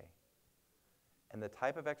every day. And the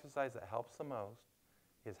type of exercise that helps the most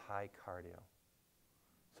is high cardio.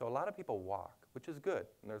 So a lot of people walk, which is good,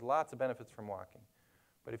 and there's lots of benefits from walking.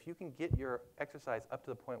 But if you can get your exercise up to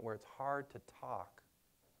the point where it's hard to talk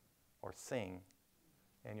or sing,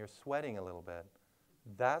 and you're sweating a little bit,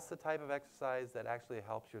 that's the type of exercise that actually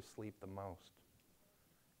helps your sleep the most.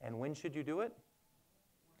 And when should you do it?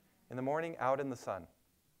 In the morning, out in the sun.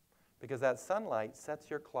 Because that sunlight sets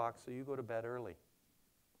your clock so you go to bed early.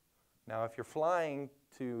 Now, if you're flying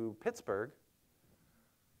to Pittsburgh,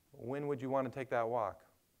 when would you want to take that walk?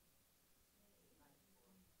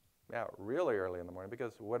 Yeah, really early in the morning,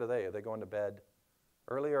 because what are they? Are they going to bed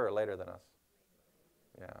earlier or later than us?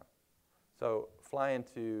 Yeah. So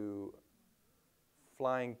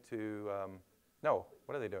no,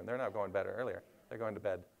 what are they doing? They're not going to bed earlier. They're going to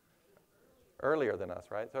bed earlier than us,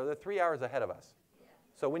 right? So they're 3 hours ahead of us.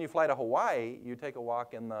 So when you fly to Hawaii, you take a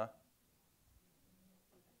walk in the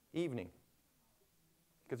evening,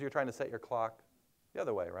 because you're trying to set your clock the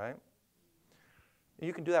other way, right?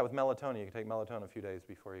 You can do that with melatonin. You can take melatonin a few days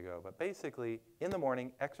before you go. But basically, in the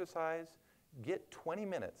morning, exercise, get 20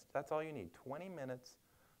 minutes. That's all you need, 20 minutes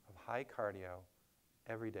of high cardio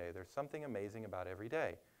every day. There's something amazing about every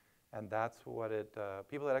day. And that's what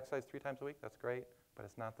people that exercise 3 times a week, that's great, but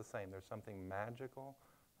it's not the same. There's something magical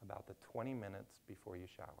about the 20 minutes before you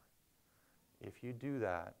shower. If you do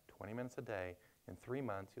that 20 minutes a day, in 3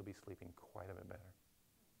 months, you'll be sleeping quite a bit better.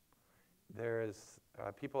 There's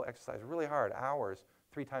people exercise really hard, hours,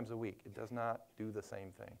 3 times a week. It does not do the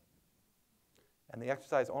same thing. And the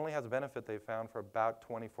exercise only has a benefit they've found for about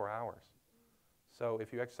 24 hours. So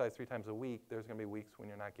if you exercise 3 times a week, there's going to be weeks when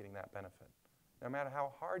you're not getting that benefit, no matter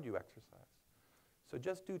how hard you exercise. So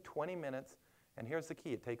just do 20 minutes, and here's the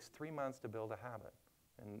key. It takes 3 months to build a habit.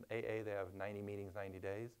 In AA, they have 90 meetings, 90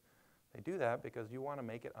 days. They do that because you want to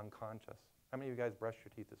make it unconscious. How many of you guys brushed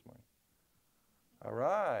your teeth this morning? All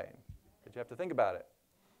right. Did you have to think about it?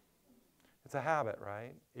 It's a habit,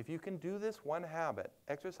 right? If you can do this one habit,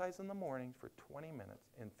 exercise in the morning for 20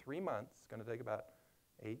 minutes, in 3 months, it's going to take about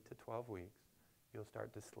 8 to 12 weeks, you'll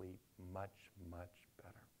start to sleep much, much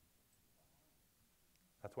better.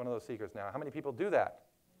 That's one of those secrets. Now, how many people do that?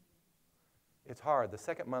 It's hard. The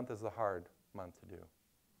second month is the hard month to do.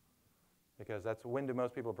 Because that's when do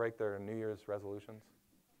most people break their New Year's resolutions?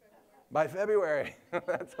 By February.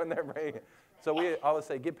 That's when they're breaking. So we always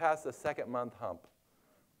say, get past the second month hump.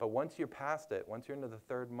 But once you're past it, once you're into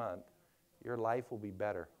the 3rd month, your life will be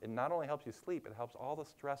better. It not only helps you sleep, it helps all the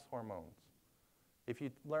stress hormones. If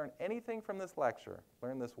you learn anything from this lecture,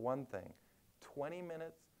 learn this one thing: 20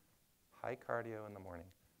 minutes high cardio in the morning.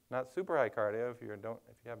 Not super high cardio. If you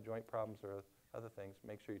have joint problems or other things,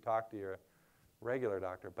 make sure you talk to your regular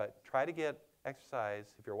doctor. But try to get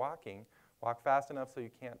exercise. If you're walking, walk fast enough so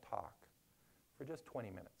you can't talk for just 20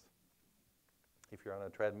 minutes. If you're on a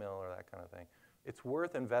treadmill or that kind of thing. It's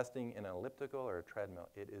worth investing in an elliptical or a treadmill.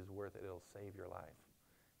 It is worth it. It'll save your life.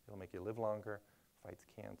 It'll make you live longer, fights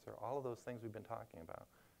cancer, all of those things we've been talking about,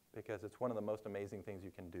 because it's one of the most amazing things you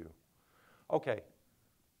can do. Okay,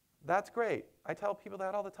 that's great. I tell people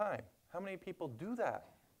that all the time. How many people do that?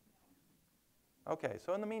 Okay,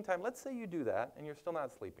 so in the meantime, let's say you do that and you're still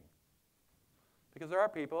not sleeping. Because there are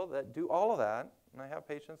people that do all of that, and I have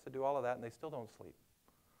patients that do all of that and they still don't sleep.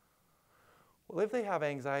 Well, if they have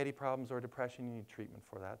anxiety problems or depression, you need treatment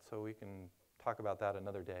for that, so we can talk about that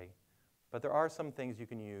another day. But there are some things you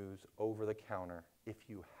can use over the counter if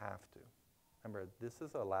you have to. Remember, this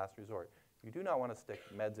is a last resort. You do not want to stick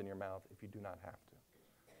meds in your mouth if you do not have to.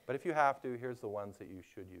 But if you have to, here's the ones that you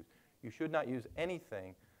should use. You should not use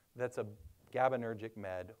anything that's a GABAergic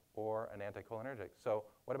med or an anticholinergic. So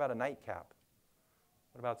what about a nightcap?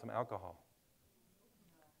 What about some alcohol?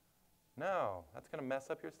 No, that's going to mess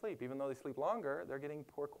up your sleep. Even though they sleep longer, they're getting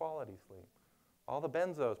poor quality sleep. All the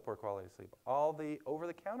benzos, poor quality sleep. All the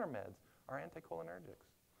over-the-counter meds are anticholinergics.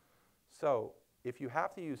 So if you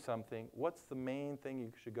have to use something, what's the main thing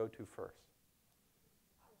you should go to first?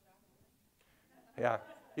 Yeah,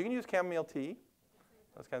 you can use chamomile tea,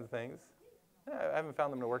 those kinds of things. I haven't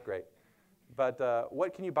found them to work great. But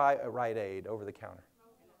what can you buy at Rite Aid over the counter?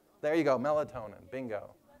 There you go, melatonin,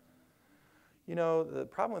 bingo. You know, the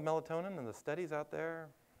problem with melatonin and the studies out there,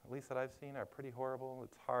 at least that I've seen, are pretty horrible.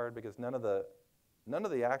 It's hard because none of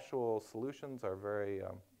the actual solutions are very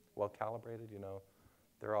well calibrated. You know,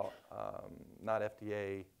 they're all not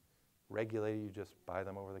FDA regulated. You just buy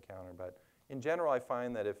them over the counter. But in general, I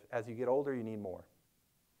find that as you get older, you need more.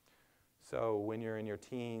 So when you're in your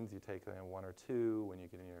teens, you take 1 or 2. When you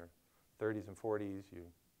get in your 30s and 40s, you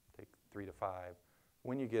take 3 to 5.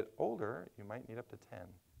 When you get older, you might need up to 10.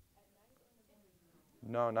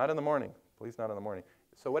 No, not in the morning. Please, not in the morning.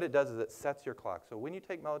 So what it does is it sets your clock. So when you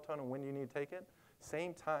take melatonin, when you need to take it,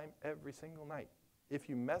 same time every single night. If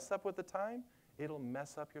you mess up with the time, it'll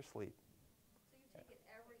mess up your sleep. So you take it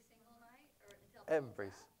every single night, or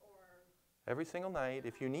until Every single night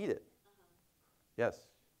if you need it. Yes,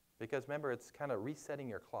 because remember, it's kind of resetting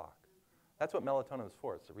your clock. That's what melatonin is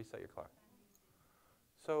for, it's to reset your clock.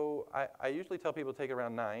 So I usually tell people to take it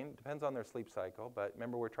around 9. Depends on their sleep cycle, but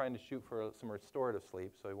remember, we're trying to shoot for some restorative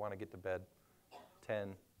sleep, so we want to get to bed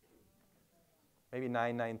 10, maybe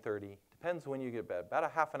 9, 9:30. Depends when you get to bed. About a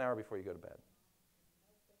half an hour before you go to bed.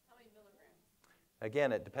 How many milligrams?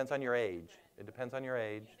 Again, it depends on your age. It depends on your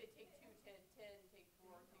age. You say take 2, 10, 10, take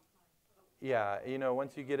 4, take 5. Yeah, you know,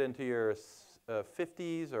 once you get into your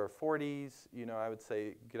 50s or 40s, you know, I would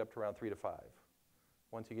say get up to around 3 to 5.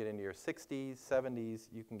 Once you get into your 60s, 70s,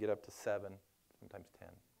 you can get up to 7, sometimes 10,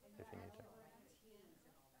 if you need to.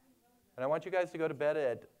 And I want you guys to go to bed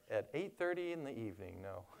at 8:30 in the evening.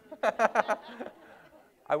 No.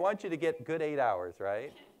 I want you to get good 8 hours,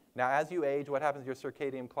 right? Now, as you age, what happens to your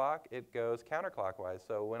circadian clock? It goes counterclockwise.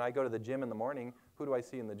 So when I go to the gym in the morning, who do I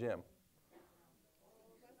see in the gym?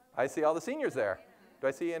 I see all the seniors there. Do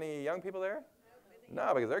I see any young people there?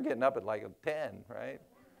 No, because they're getting up at like 10, right?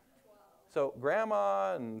 So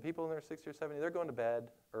grandma and people in their 60s or 70s, they're going to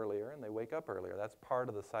bed earlier and they wake up earlier. That's part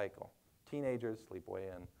of the cycle. Teenagers sleep way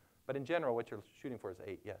in. But in general, what you're shooting for is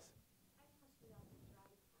 8, yes?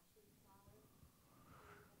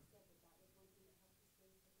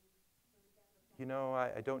 You know,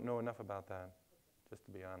 I don't know enough about that, just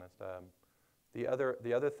to be honest. The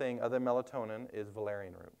other thing, other than melatonin, is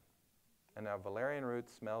valerian root. And now valerian root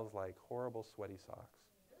smells like horrible sweaty socks.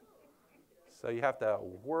 So you have to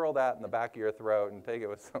whirl that in the back of your throat and take it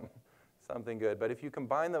with something good. But if you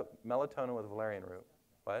combine the melatonin with valerian root,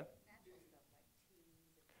 what?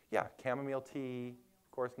 Yeah, chamomile tea.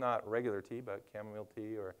 Of course, not regular tea, but chamomile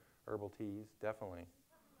tea or herbal teas, definitely.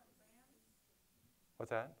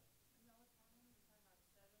 What's that?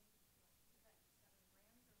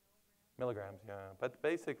 Milligrams, yeah. But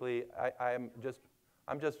basically, I'm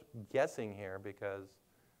just guessing here because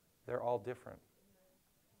they're all different.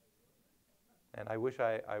 And I wish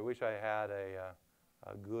I had a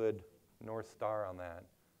good North Star on that.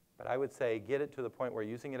 But I would say get it to the point where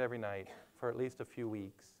you're using it every night for at least a few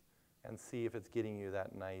weeks and see if it's getting you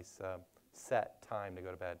that nice set time to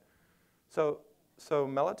go to bed. So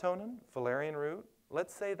melatonin, valerian root,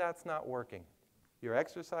 let's say that's not working. You're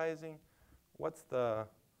exercising. What's the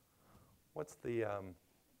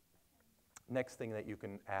next thing that you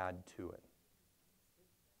can add to it?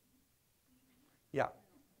 Yeah.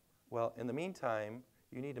 Well, in the meantime,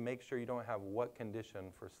 you need to make sure you don't have what condition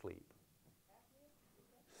for sleep?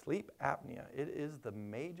 Sleep apnea. It is the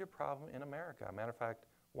major problem in America. Matter of fact,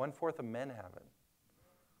 1/4 of men have it,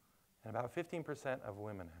 and about 15% of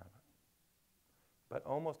women have it. But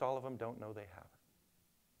almost all of them don't know they have it.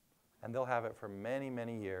 And they'll have it for many,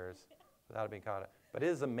 many years without it being caught. But it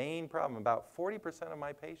is the main problem. About 40% of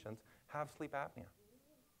my patients have sleep apnea.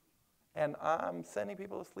 And I'm sending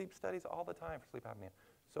people to sleep studies all the time for sleep apnea.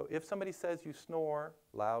 So if somebody says you snore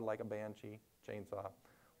loud like a banshee, chainsaw,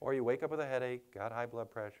 or you wake up with a headache, got high blood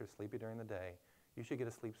pressure, sleepy during the day, you should get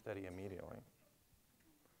a sleep study immediately.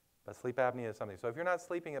 But sleep apnea is something. So if you're not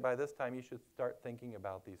sleeping by this time, you should start thinking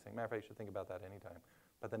about these things. Matter of fact, you should think about that anytime.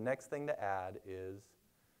 But the next thing to add is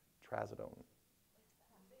trazodone.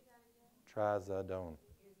 Trazodone.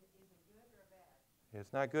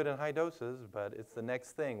 It's not good in high doses, but it's the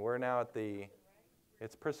next thing. We're now at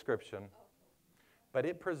it's prescription. But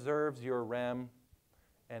it preserves your REM,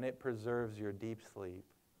 and it preserves your deep sleep.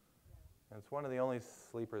 And it's one of the only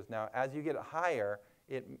sleepers. Now, as you get higher,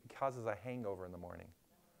 it causes a hangover in the morning.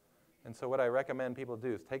 And so what I recommend people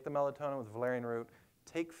do is take the melatonin with valerian root,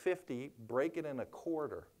 take 50, break it in a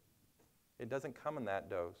quarter. It doesn't come in that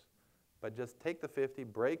dose. But just take the 50,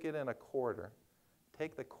 break it in a quarter,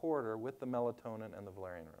 take the quarter with the melatonin and the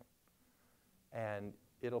valerian root. And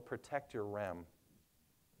it'll protect your REM.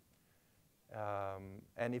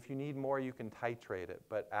 And if you need more, you can titrate it.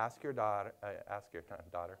 But ask your daughter, if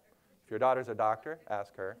your daughter's a doctor,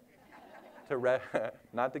 ask her to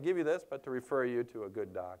not to give you this, but to refer you to a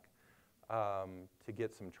good doc to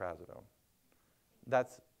get some trazodone.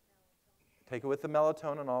 Take it with the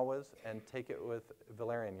melatonin always, and take it with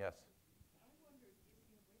valerian, yes? I wondered if you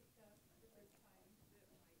wake up at times that like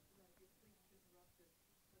your sleep's disrupted.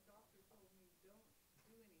 The doctor told me don't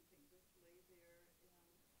do anything, just lay there and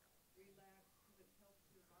relax because it helps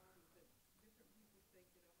your body. But different people say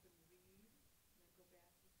get up and read and then go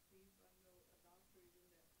back to sleep. I know a doctor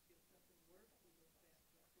even that if something works, he goes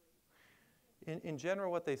back to sleep. In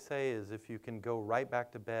general, what they say is if you can go right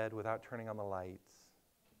back to bed without turning on the lights,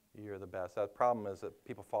 you're the best. The problem is that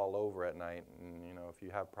people fall over at night, and if you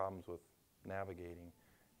have problems with navigating,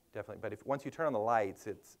 definitely. But once you turn on the lights,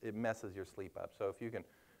 it messes your sleep up. So if you can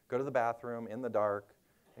go to the bathroom in the dark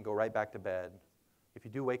and go right back to bed. If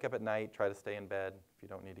you do wake up at night, try to stay in bed. If you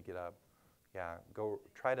don't need to get up, yeah,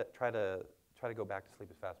 try to go back to sleep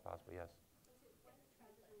as fast as possible. Yes.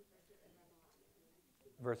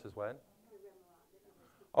 Versus what?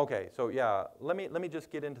 Okay, so yeah, let me just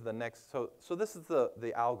get into the next. So this is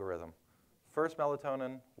the algorithm. First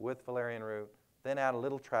melatonin with valerian root, then add a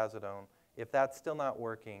little trazodone. If that's still not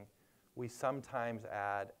working, we sometimes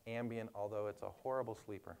add Ambien, although it's a horrible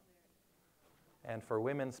sleeper, and for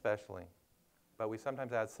women especially. But we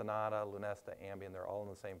sometimes add Sonata, Lunesta, Ambien. They're all in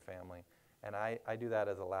the same family, and I do that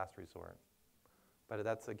as a last resort. But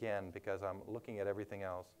that's, again, because I'm looking at everything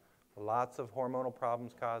else. Lots of hormonal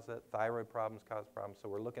problems cause it. Thyroid problems cause problems, so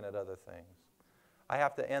we're looking at other things. I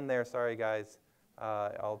have to end there. Sorry, guys.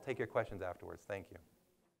 I'll take your questions afterwards. Thank you.